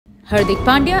Hardik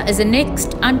Pandya is the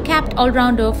next uncapped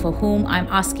all-rounder for whom I'm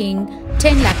asking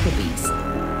 10 lakh rupees.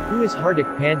 Who is Hardik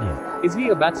Pandya? Is he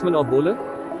a batsman or bowler?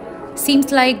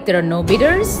 Seems like there are no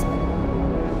bidders.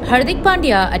 Hardik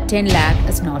Pandya at 10 lakh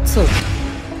is not sold.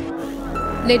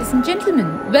 Ladies and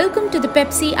gentlemen, welcome to the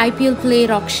Pepsi IPL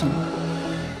player auction.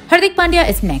 Hardik Pandya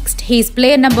is next. He is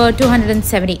player number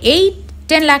 278,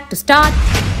 10 lakh to start.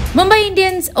 Mumbai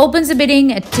Indians opens the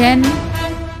bidding at 10.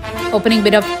 Opening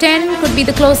bid of 10 could be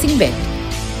the closing bid.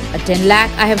 At 10 lakh,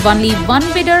 I have only one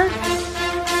bidder.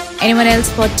 Anyone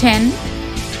else for 10?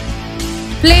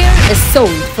 Player is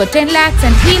sold for 10 lakhs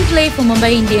and he'll play for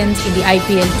Mumbai Indians in the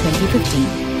IPL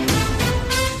 2015.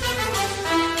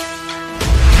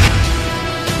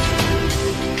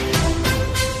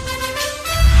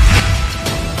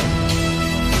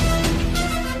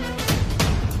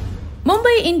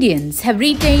 Mumbai Indians have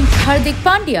retained Hardik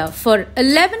Pandya for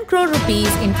 11 crore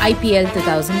rupees in IPL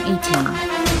 2018.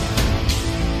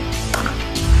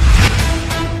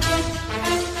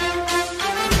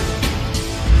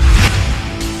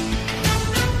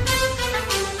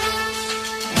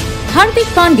 Hardik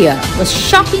Pandya was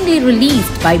shockingly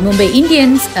released by Mumbai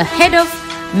Indians ahead of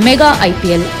mega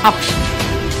IPL auction.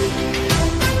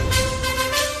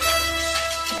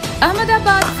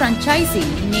 Ahmedabad franchisee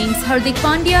names Hardik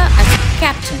Pandya as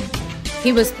captain.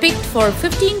 He was picked for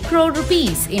 15 crore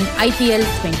rupees in IPL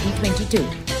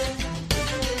 2022.